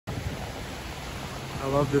I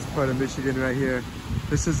love this part of Michigan right here.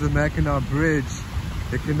 This is the Mackinac Bridge.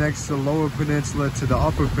 It connects the Lower Peninsula to the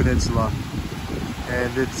Upper Peninsula.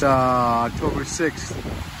 And it's October 6th.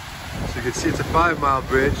 So you can see it's a 5-mile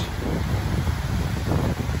bridge.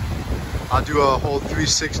 I'll do a whole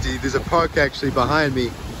 360. There's a park actually behind me.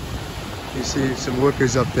 You see some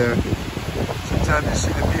workers up there. Sometimes you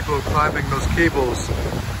see the people climbing those cables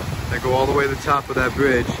that go all the way to the top of that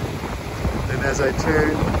bridge. And as I turn,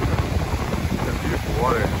 the beautiful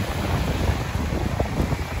water.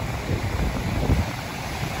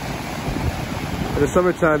 In the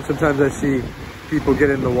summertime, sometimes I see people get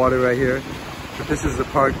in the water right here. But this is the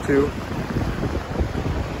park too.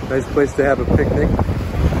 Nice place to have a picnic.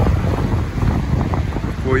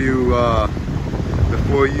 Before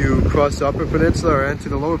you cross the Upper Peninsula or enter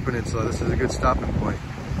the Lower Peninsula, this is a good stopping point,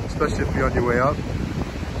 especially if you're on your way up.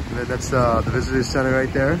 And then that's the visitor center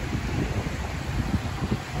right there.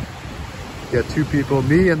 You got 2 people.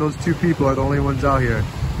 Me and those 2 people are the only ones out here.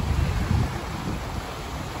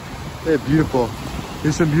 They're beautiful.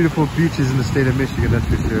 There's some beautiful beaches in the state of Michigan, that's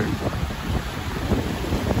for sure.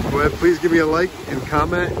 Go ahead, please give me a like and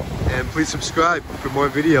comment, and please subscribe for more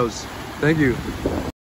videos. Thank you.